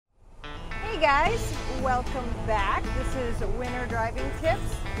guys, welcome back. This is winter driving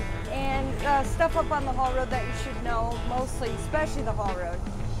tips and stuff up on the haul road that you should know, mostly, especially the haul road,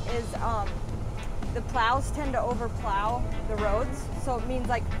 is the plows tend to overplow the roads. So it means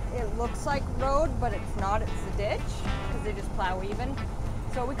like it looks like road, but it's not, it's a ditch because they just plow even.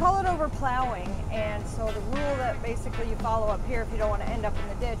 So we call it overplowing, and so the rule that basically you follow up here if you don't want to end up in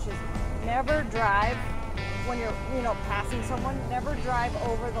the ditch is never drive when you're, passing someone, never drive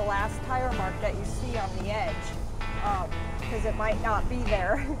over the last tire mark that you see on the edge, because it might not be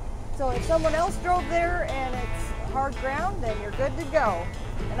there. So if someone else drove there and it's hard ground, then you're good to go.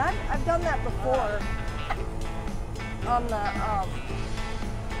 And I've done that before on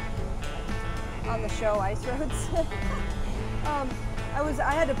the show Ice Roads.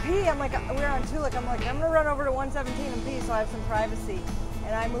 I had to pee. I'm like, we were on Tulik. I'm like, I'm gonna run over to 117 and pee so I have some privacy.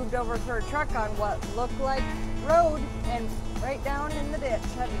 And I moved over to a truck on what looked like road and right down in the ditch.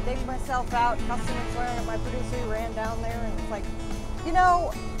 Had to dig myself out, cussing and swearing at my producer who ran down there, and it's like,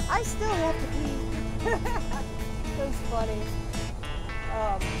 I still have to pee. It was funny.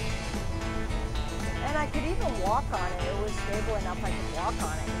 And I could even walk on it. It was stable enough I could walk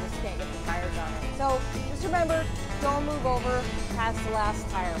on it. You just can't get the tires on it. So just remember, don't move over past the last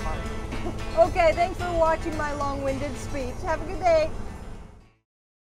tire mark. Okay, thanks for watching my long-winded speech. Have a good day.